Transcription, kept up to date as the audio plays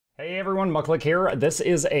Hey everyone, Mucklick here. This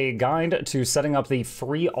is a guide to setting up the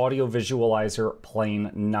free audio visualizer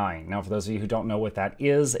Plane 9. Now, for those of you who don't know what that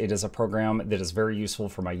is, it is a program that is very useful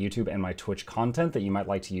for my YouTube and my Twitch content that you might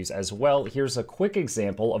like to use as well. Here's a quick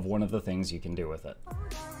example of one of the things you can do with it.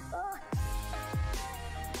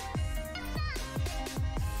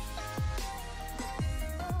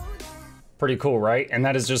 Pretty cool, right? And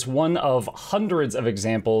that is just one of hundreds of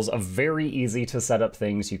examples of very easy to set up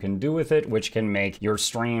things you can do with it, which can make your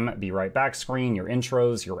stream be right back screen, your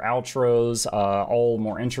intros, your outros, all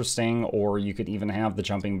more interesting, or you could even have the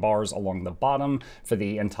jumping bars along the bottom for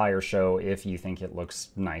the entire show if you think it looks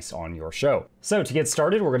nice on your show. So to get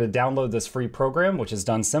started, we're going to download this free program, which is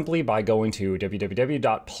done simply by going to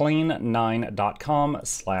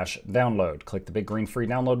www.plane9.com/download. Click the big green free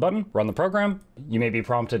download button, run the program. You may be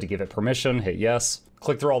prompted to give it permission. Hit yes.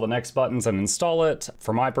 Click through all the next buttons and install it.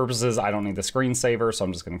 For my purposes, I don't need the screensaver, so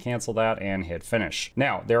I'm just going to cancel that and hit finish.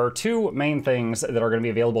 Now, there are two main things that are going to be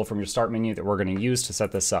available from your start menu that we're going to use to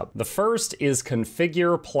set this up. The first is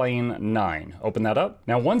configure Plane 9. Open that up.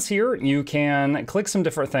 Now, once here, you can click some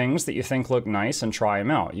different things that you think look nice and try them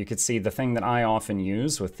out. You could see the thing that I often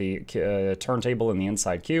use with the turntable in the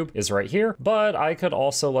inside cube is right here, but I could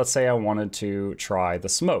also, let's say I wanted to try the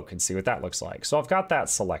smoke and see what that looks like. So I've got that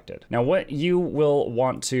selected. Now, what you will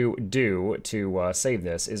want to do to save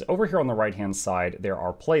this is over here on the right hand side there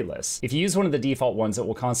are playlists. If you use one of the default ones, it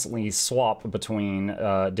will constantly swap between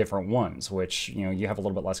different ones, which you have a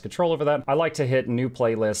little bit less control over that. I like to hit new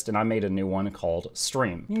playlist, and I made a new one called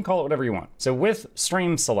stream. You can call it whatever you want. So with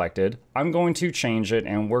stream selected, I'm going to change it,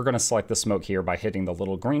 and we're going to select the smoke here by hitting the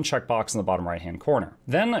little green checkbox in the bottom right hand corner.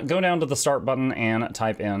 Then go down to the start button and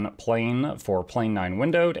type in plane for Plane 9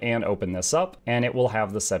 windowed and open this up, and it will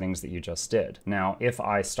have the settings that you just did. Now if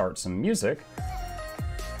I start some music,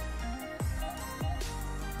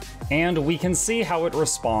 and we can see how it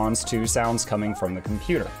responds to sounds coming from the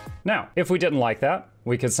computer. Now, if we didn't like that,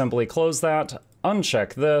 we could simply close that,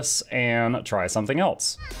 uncheck this, and try something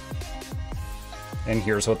else. And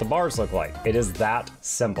here's what the bars look like. It is that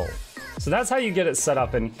simple. So that's how you get it set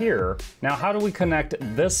up in here. Now, how do we connect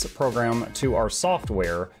this program to our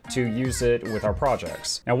software to use it with our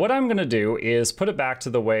projects? Now, what I'm gonna do is put it back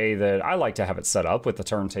to the way that I like to have it set up with the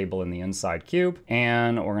turntable in the inside cube.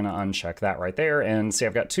 And we're gonna uncheck that right there and see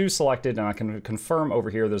I've got 2 selected, and I can confirm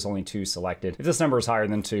over here there's only 2 selected. If this number is higher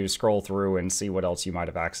than 2, scroll through and see what else you might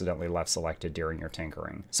have accidentally left selected during your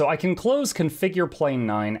tinkering. So I can close configure Plane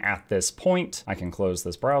 9 at this point. I can close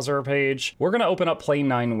this browser page. We're gonna open up Plane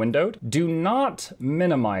 9 windowed. Do not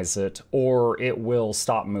minimize it or it will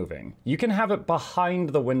stop moving. You can have it behind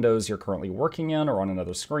the windows you're currently working in or on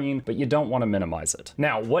another screen, but you don't want to minimize it.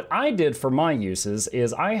 Now, what I did for my uses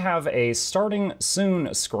is I have a starting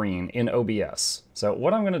soon screen in OBS. So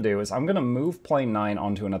what I'm going to do is I'm going to move Plane 9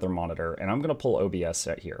 onto another monitor, and I'm going to pull OBS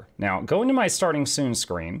right here. Now, go into my starting soon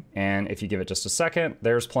screen, and if you give it just a second,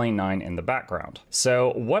 there's Plane 9 in the background.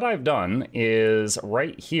 So what I've done is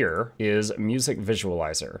right here is music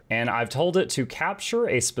visualizer, and I've told it to capture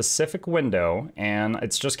a specific window, and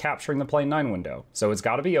it's just capturing the Plane 9 window. So it's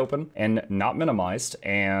got to be open and not minimized,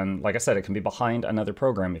 and like I said, it can be behind another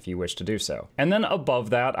program if you wish to do so. And then above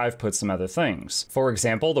that, I've put some other things. For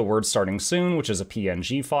example, the word starting soon, which is a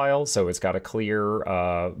PNG file, so it's got a clear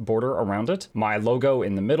border around it. My logo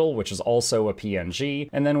in the middle, which is also a PNG,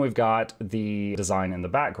 and then we've got the design in the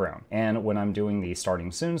background. And when I'm doing the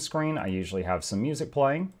starting soon screen, I usually have some music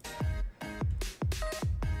playing.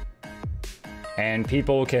 And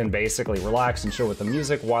people can basically relax and chill with the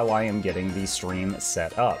music while I am getting the stream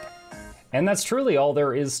set up. And that's truly all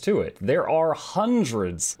there is to it. There are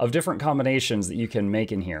hundreds of different combinations that you can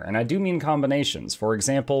make in here, and I do mean combinations. For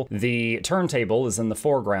example, the turntable is in the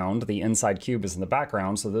foreground, the inside cube is in the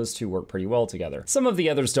background, so those two work pretty well together. Some of the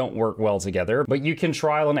others don't work well together, but you can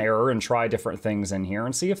trial and error and try different things in here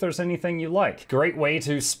and see if there's anything you like. Great way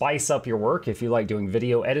to spice up your work if you like doing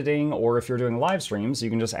video editing, or if you're doing live streams, you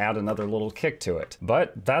can just add another little kick to it.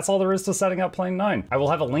 But that's all there is to setting up Plane 9. I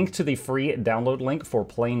will have a link to the free download link for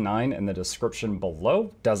Plane 9 in the description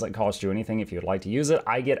below. Doesn't cost you anything if you'd like to use it.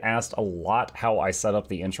 I get asked a lot how I set up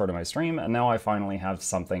the intro to my stream, and now I finally have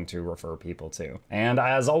something to refer people to. And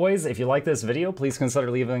as always, if you like this video, please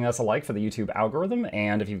consider leaving us a like for the YouTube algorithm.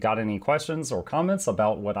 And if you've got any questions or comments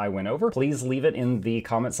about what I went over, please leave it in the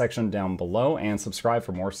comment section down below and subscribe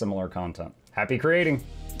for more similar content. Happy creating!